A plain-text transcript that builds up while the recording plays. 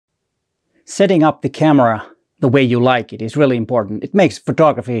Setting up the camera the way you like it is really important. It makes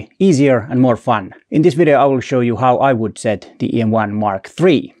photography easier and more fun. In this video I will show you how I would set the E-M1 Mark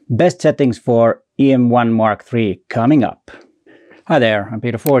III. Best settings for E-M1 Mark III coming up. Hi there, I'm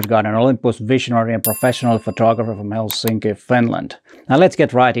Peter Forsgård, an Olympus visionary and professional photographer from Helsinki, Finland. Now let's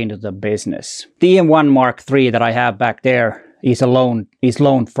get right into the business. The E-M1 Mark III that I have back there is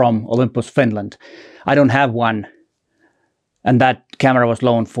loaned from Olympus, Finland. I don't have one, and that camera was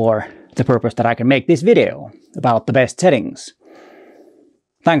loaned for the purpose that I can make this video about the best settings.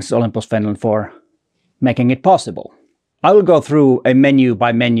 Thanks Olympus Finland for making it possible. I will go through a menu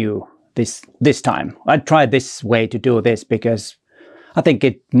by menu this time. I tried this way to do this because I think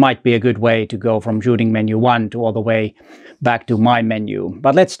it might be a good way to go from shooting menu 1 to all the way back to my menu.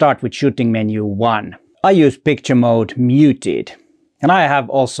 But let's start with shooting menu 1. I use picture mode muted, and I have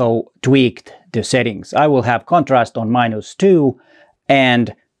also tweaked the settings. I will have contrast on -2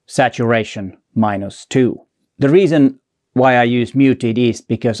 and saturation -2. The reason why I use muted is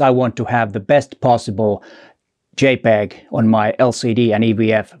because I want to have the best possible JPEG on my LCD and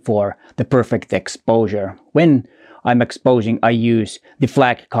EVF for the perfect exposure. When I'm exposing, I use the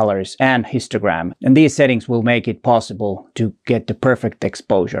flag colors and histogram, and these settings will make it possible to get the perfect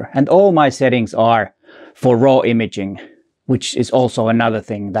exposure. And all my settings are for raw imaging, which is also another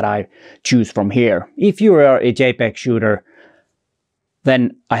thing that I choose from here. If you are a JPEG shooter,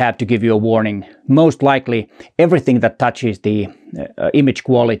 then I have to give you a warning. Most likely everything that touches the image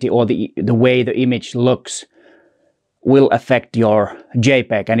quality or the way the image looks will affect your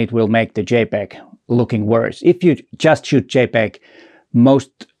JPEG, and it will make the JPEG looking worse. If you just shoot JPEG,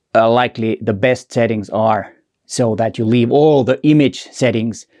 most likely the best settings are so that you leave all the image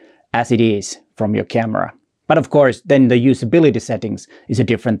settings as it is from your camera. But of course, then the usability settings is a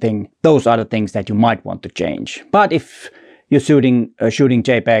different thing. Those are the things that you might want to change. But if you're shooting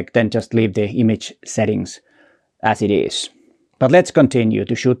JPEG, then just leave the image settings as it is. But let's continue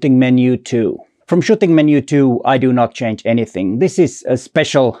to shooting menu 2. From shooting menu 2, I do not change anything. This is a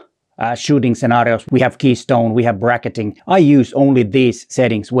special shooting scenarios. We have keystone, we have bracketing. I use only these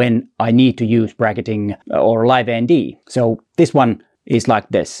settings when I need to use bracketing or live ND. So this one is like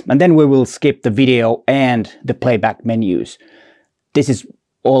this. And then we will skip the video and the playback menus. This is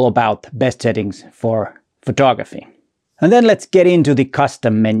all about best settings for photography. And then let's get into the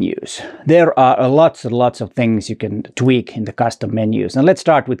custom menus. There are lots and lots of things you can tweak in the custom menus. And let's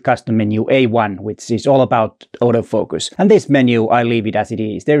start with custom menu A1, which is all about autofocus. And this menu, I leave it as it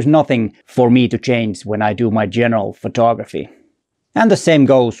is. There's nothing for me to change when I do my general photography. And the same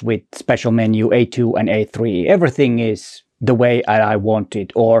goes with special menu A2 and A3. Everything is the way I want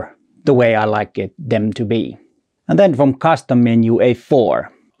it, or the way I like them to be. And then from custom menu A4,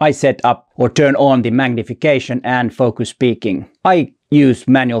 I set up or turn on the magnification and focus peaking. I use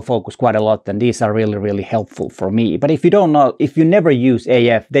manual focus quite a lot, and these are really helpful for me. But if you never use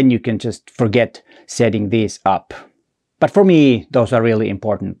AF, then you can just forget setting these up. But for me, those are really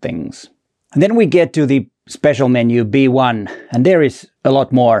important things. And then we get to the special menu B1, and there is a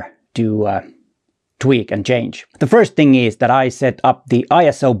lot more to tweak and change. The first thing is that I set up the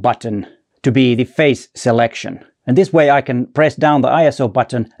ISO button to be the face selection. And this way I can press down the ISO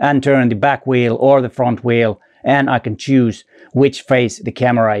button and turn the back wheel or the front wheel, and I can choose which face the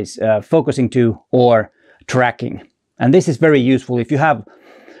camera is focusing to or tracking. And this is very useful if you have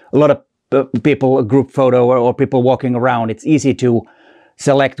a lot of people, a group photo or people walking around. It's easy to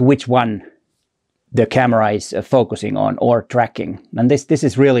select which one the camera is focusing on or tracking. And this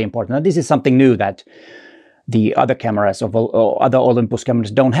is really important. And this is something new that the other cameras or other Olympus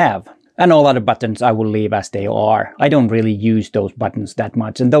cameras don't have. And all other buttons I will leave as they are. I don't really use those buttons that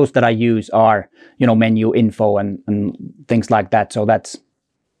much. And those that I use are, menu info and things like that. So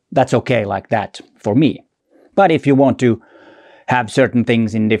that's okay like that for me. But if you want to have certain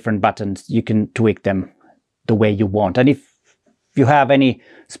things in different buttons, you can tweak them the way you want. And if you have any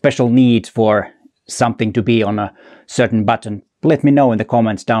special needs for something to be on a certain button, let me know in the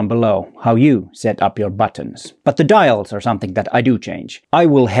comments down below how you set up your buttons. But the dials are something that I do change. I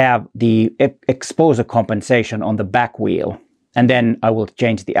will have the exposure compensation on the back wheel, and then I will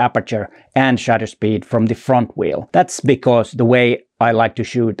change the aperture and shutter speed from the front wheel. That's because the way I like to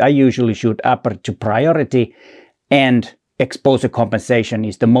shoot, I usually shoot aperture priority, and exposure compensation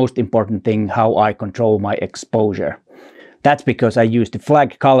is the most important thing how I control my exposure. That's because I use the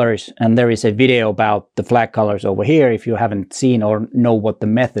flag colors, and there is a video about the flag colors over here. If you haven't seen or know what the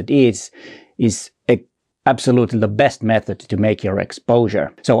method is absolutely the best method to make your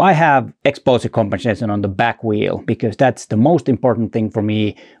exposure. So I have exposure compensation on the back wheel because that's the most important thing for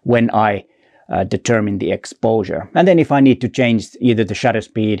me when I determine the exposure. And then if I need to change either the shutter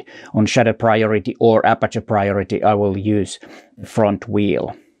speed on shutter priority or aperture priority, I will use the front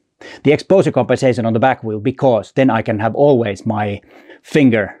wheel. The exposure compensation on the back wheel, because then I can have always my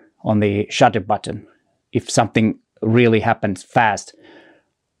finger on the shutter button. If something really happens fast,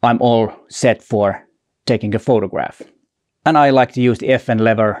 I'm all set for taking a photograph. And I like to use the FN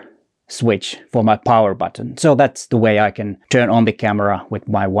lever switch for my power button. So that's the way I can turn on the camera with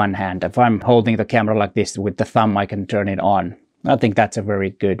my one hand. If I'm holding the camera like this with the thumb, I can turn it on. I think that's a very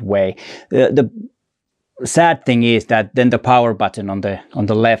good way. The sad thing is that then the power button on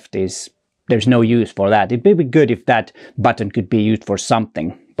the left there's no use for that. It'd be good if that button could be used for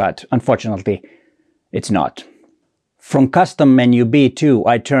something, but unfortunately it's not. From custom menu B2,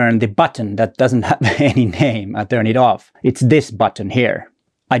 I turn the button that doesn't have any name. I turn it off. It's this button here.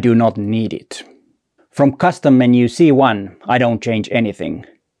 I do not need it. From custom menu C1, I don't change anything.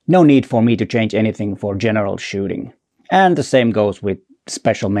 No need for me to change anything for general shooting. And the same goes with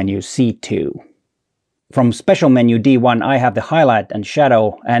special menu C2. From special menu D1, I have the highlight and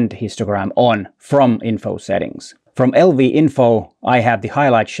shadow and histogram on from info settings. From LV info, I have the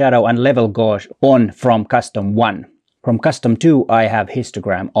highlight, shadow and level gauge on from custom 1. From custom 2, I have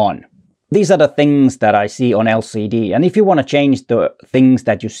histogram on. These are the things that I see on LCD. And if you want to change the things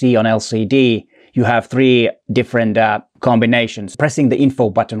that you see on LCD, you have 3 different combinations. Pressing the info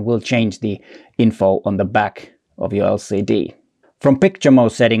button will change the info on the back of your LCD. From picture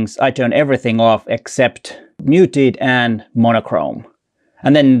mode settings, I turn everything off except muted and monochrome.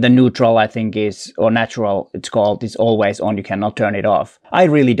 And then the neutral, I think is, or natural, it's called, is always on. You cannot turn it off. I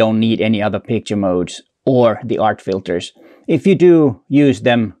really don't need any other picture modes or the art filters. If you do use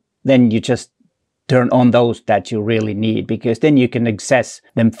them, then you just turn on those that you really need, because then you can access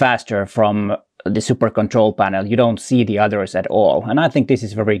them faster from the super control panel. You don't see the others at all. And I think this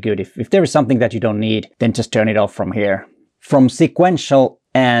is very good. If there is something that you don't need, then just turn it off from here. From sequential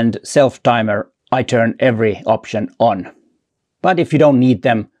and self-timer, I turn every option on. But if you don't need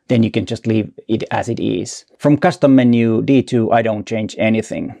them, then you can just leave it as it is. From custom menu D2, I don't change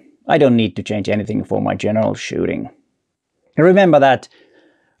anything. I don't need to change anything for my general shooting. And remember that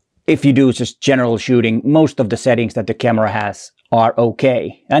if you do just general shooting, most of the settings that the camera has are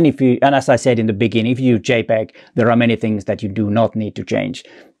okay. And as I said in the beginning, if you use JPEG, there are many things that you do not need to change.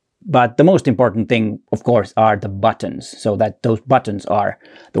 But the most important thing, of course, are the buttons, so that those buttons are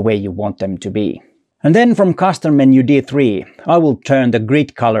the way you want them to be. And then from custom menu D3, I will turn the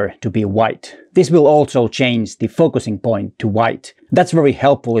grid color to be white. This will also change the focusing point to white. That's very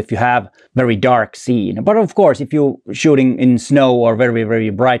helpful if you have very dark scene. But of course, if you're shooting in snow or very,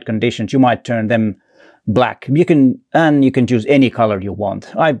 very bright conditions, you might turn them black. You can choose any color you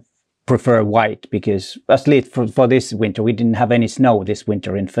want. I prefer white because, at least for this winter, we didn't have any snow this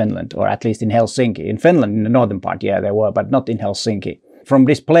winter in Finland, or at least in Helsinki. In Finland, in the northern part, yeah, there were, but not in Helsinki. From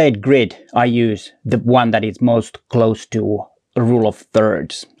displayed grid, I use the one that is most close to a rule of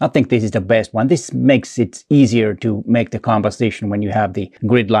thirds. I think this is the best one. This makes it easier to make the composition when you have the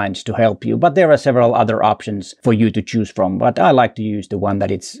grid lines to help you. But there are several other options for you to choose from. But I like to use the one that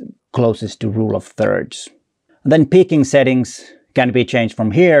is closest to rule of thirds. Then peaking settings can be changed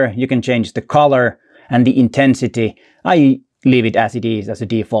from here. You can change the color and the intensity. I leave it as it is as a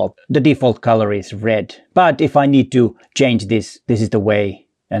default. The default color is red. But if I need to change this, this is the way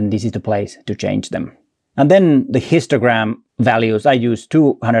and this is the place to change them. And then the histogram values, I use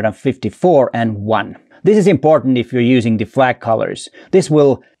 254 and 1. This is important if you're using the flag colors. This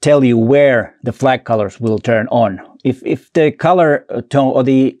will tell you where the flag colors will turn on. If the color tone or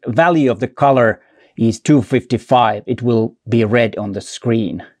the value of the color is 255, it will be red on the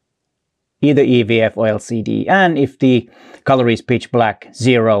screen, either EVF or LCD. And if the color is pitch black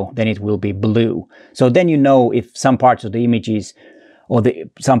 0, then it will be blue. So then you know if some parts of the images or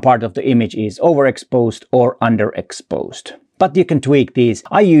some part of the image is overexposed or underexposed. But you can tweak these.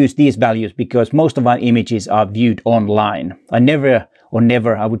 I use these values because most of my images are viewed online. I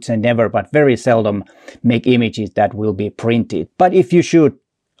would say never, but very seldom make images that will be printed. But if you shoot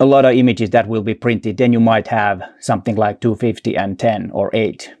a lot of images that will be printed, then you might have something like 250 and 10 or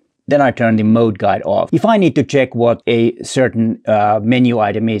 8. Then I turn the mode guide off. If I need to check what a certain menu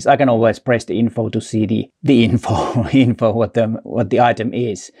item is, I can always press the info to see the info what the item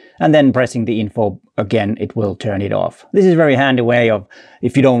is. And then pressing the info again, it will turn it off. This is a very handy way of,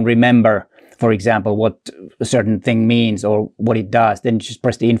 if you don't remember, for example, what a certain thing means or what it does, then just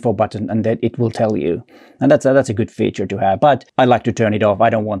press the info button and then it will tell you. And that's a good feature to have. But I like to turn it off.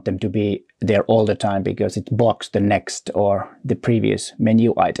 I don't want them to be there all the time because it blocks the next or the previous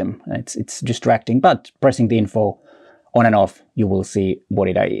menu item. It's distracting, but pressing the info on and off, you will see what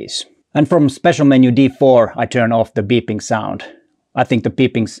it is. And from special menu D4, I turn off the beeping sound. I think the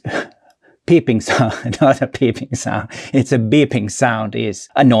beeping sound, not a beeping sound, it's a beeping sound is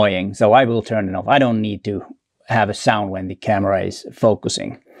annoying, so I will turn it off. I don't need to have a sound when the camera is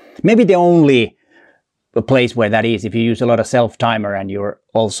focusing. Maybe the only place where that is, if you use a lot of self-timer and you're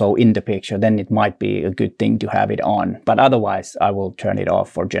also in the picture, then it might be a good thing to have it on. But otherwise, I will turn it off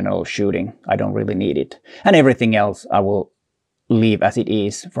for general shooting. I don't really need it. And everything else I will leave as it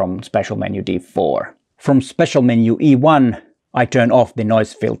is from special menu D4. From special menu E1, I turn off the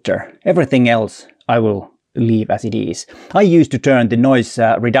noise filter. Everything else I will leave as it is. I used to turn the noise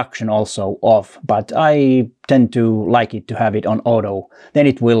reduction also off, but I tend to like it to have it on auto. Then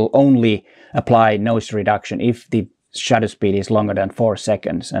it will only apply noise reduction if the shutter speed is longer than 4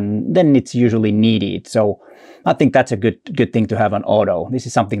 seconds, and then it's usually needed. So I think that's a good thing to have on auto. This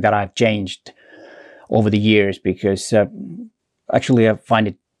is something that I've changed over the years because actually I find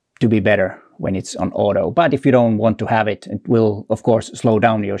it to be better when it's on auto. But if you don't want to have it, it will of course slow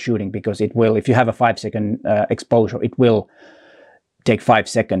down your shooting, because it will, if you have a 5-second exposure, it will take 5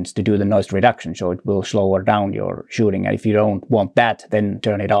 seconds to do the noise reduction, so it will slow down your shooting. And if you don't want that, then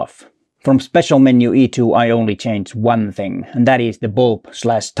turn it off. From special menu E2, I only change one thing, and that is the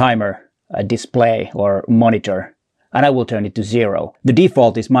bulb/timer display or monitor, and I will turn it to 0. The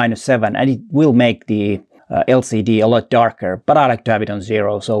default is -7, and it will make the LCD a lot darker, but I like to have it on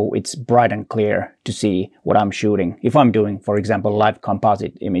 0 so it's bright and clear to see what I'm shooting if I'm doing, for example, live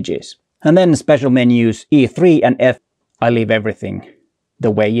composite images. And then special menus E3 and F, I leave everything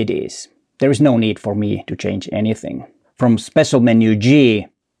the way it is. There is no need for me to change anything. From special menu G,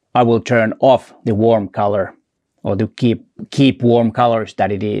 I will turn off the warm color, or to keep warm colors that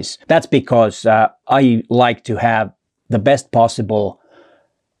it is. That's because I like to have the best possible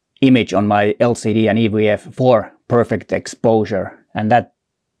image on my LCD and EVF for perfect exposure, and that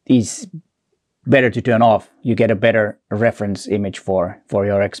is better to turn off. You get a better reference image for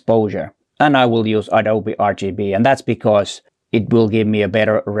your exposure. And I will use Adobe RGB, and that's because it will give me a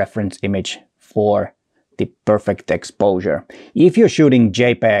better reference image for the perfect exposure. If you're shooting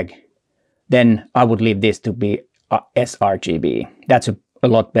JPEG, then I would leave this to be sRGB. That's a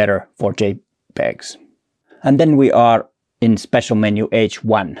lot better for JPEGs. And then we are in special menu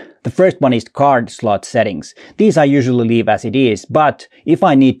H1. The first one is card slot settings. These I usually leave as it is, but if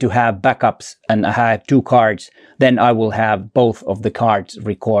I need to have backups and I have 2 cards, then I will have both of the cards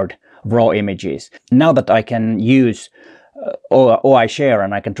record raw images. Now that I can use OI.Share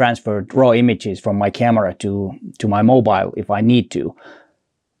and I can transfer raw images from my camera to my mobile if I need to,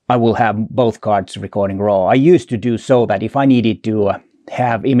 I will have both cards recording raw. I used to do so that if I needed to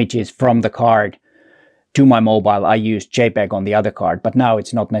have images from the card to my mobile, I used JPEG on the other card, but now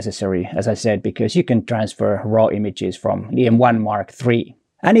it's not necessary, as I said, because you can transfer raw images from E-M1 Mark III.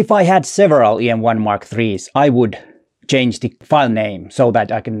 And if I had several E-M1 Mark IIIs, I would change the file name so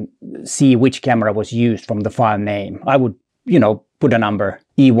that I can see which camera was used from the file name. I would, put a number,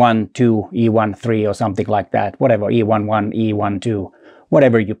 E1.2, E1.3 or something like that, whatever, E1.1, E1.2,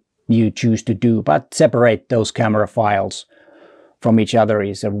 whatever you choose to do, but separate those camera files from each other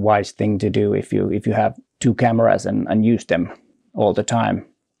is a wise thing to do if you have 2 cameras and use them all the time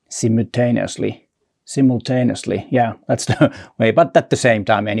simultaneously. Yeah, that's the way, but at the same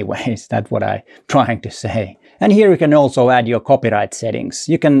time anyways, that's what I'm trying to say. And here you can also add your copyright settings.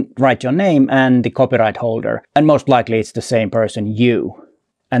 You can write your name and the copyright holder, and most likely it's the same person, you.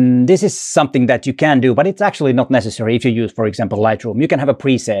 And this is something that you can do, but it's actually not necessary if you use, for example, Lightroom. You can have a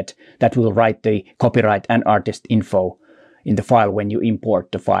preset that will write the copyright and artist info in the file when you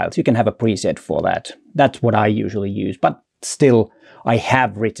import the files. You can have a preset for that. That's what I usually use, but still I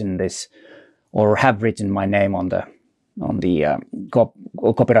have written this, or have written my name on the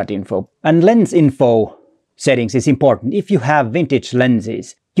copyright info. And lens info settings is important. If you have vintage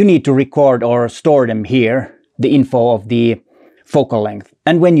lenses, you need to record or store them here, the info of the focal length.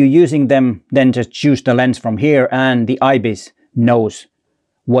 And when you're using them, then just choose the lens from here, and the IBIS knows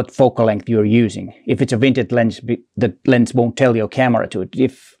what focal length you're using. If it's a vintage lens, the lens won't tell your camera to it.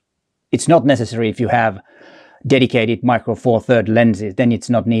 If it's not necessary, if you have dedicated micro four thirds lenses, then it's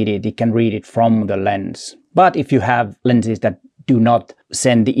not needed. It can read it from the lens. But if you have lenses that do not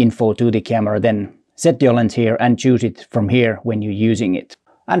send the info to the camera, then set your lens here and choose it from here when you're using it.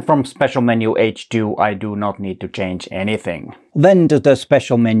 And from special menu H2, I do not need to change anything. Then to the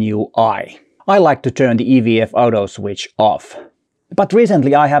special menu I. I like to turn the EVF auto switch off. But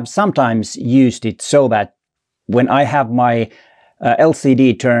recently I have sometimes used it so that when I have my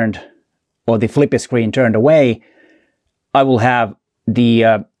LCD turned, or the flippy screen turned away, I will have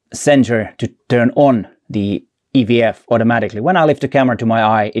the sensor to turn on the EVF automatically. When I lift the camera to my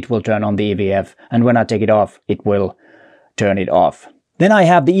eye, it will turn on the EVF, and when I take it off, it will turn it off. Then I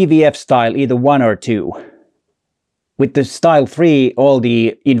have the EVF style, either 1 or 2. With the style 3, all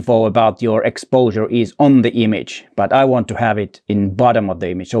the info about your exposure is on the image, but I want to have it in bottom of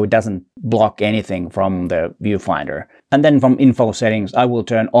the image so it doesn't block anything from the viewfinder. And then from info settings, I will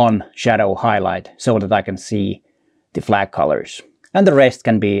turn on shadow highlight so that I can see the flag colors. And the rest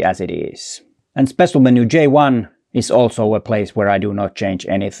can be as it is. And special menu J1 is also a place where I do not change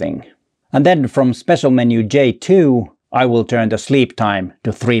anything. And then from special menu J2, I will turn the sleep time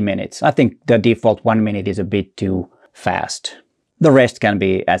to 3 minutes. I think the default 1 minute is a bit too fast. The rest can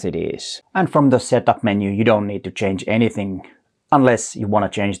be as it is. And from the setup menu, you don't need to change anything unless you want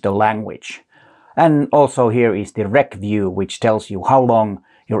to change the language. And also here is the rec view, which tells you how long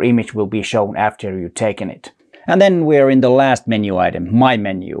your image will be shown after you've taken it. And then we're in the last menu item, My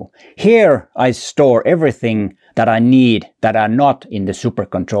Menu. Here I store everything that I need that are not in the Super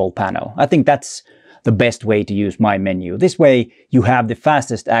Control panel. I think that's the best way to use My Menu. This way you have the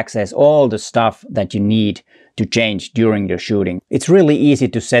fastest access, all the stuff that you need to change during the shooting. It's really easy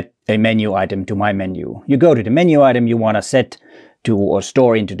to set a menu item to My Menu. You go to the menu item you want to set to or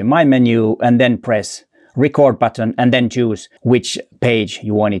store into the My Menu, and then press record button and then choose which page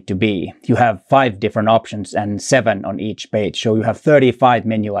you want it to be. You have 5 different options and 7 on each page, so you have 35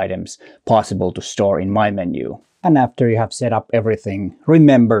 menu items possible to store in My Menu. And after you have set up everything,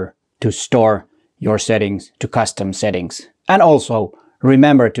 remember to store your settings to custom settings. And also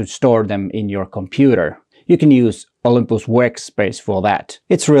remember to store them in your computer. You can use Olympus Workspace for that.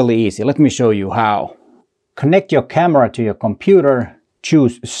 It's really easy. Let me show you how. Connect your camera to your computer,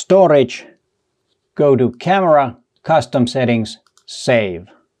 choose Storage, go to Camera, Custom Settings, Save,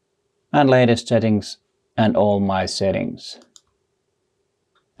 and Latest Settings, and All My Settings.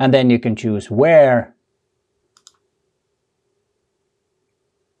 And then you can choose Where,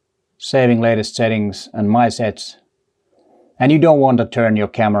 Saving Latest Settings and My Sets. And you don't want to turn your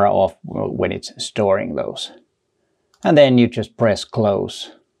camera off when it's storing those. And then you just press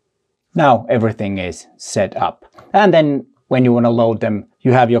Close. Now everything is set up. And then when you want to load them,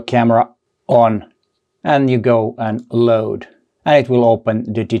 you have your camera on and you go and load. And it will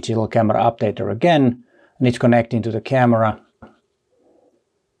open the digital camera updater again, and it's connecting to the camera.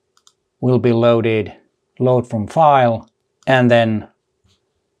 Will be loaded, load from file, and then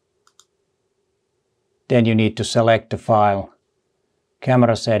you need to select the file,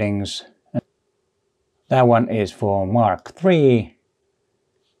 camera settings. That one is for Mark III,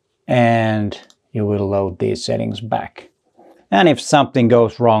 and you will load these settings back. And if something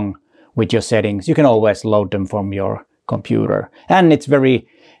goes wrong with your settings, you can always load them from your computer. And it's very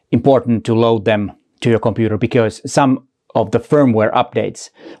important to load them to your computer because some of the firmware updates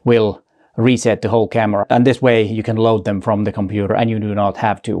will reset the whole camera. And this way you can load them from the computer and you do not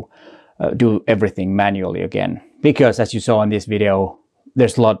have to do everything manually again. Because as you saw in this video,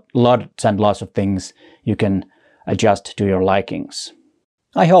 there's lots and lots of things you can adjust to your likings.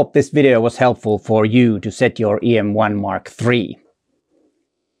 I hope this video was helpful for you to set your E-M1 Mark III.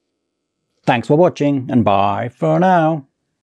 Thanks for watching and bye for now.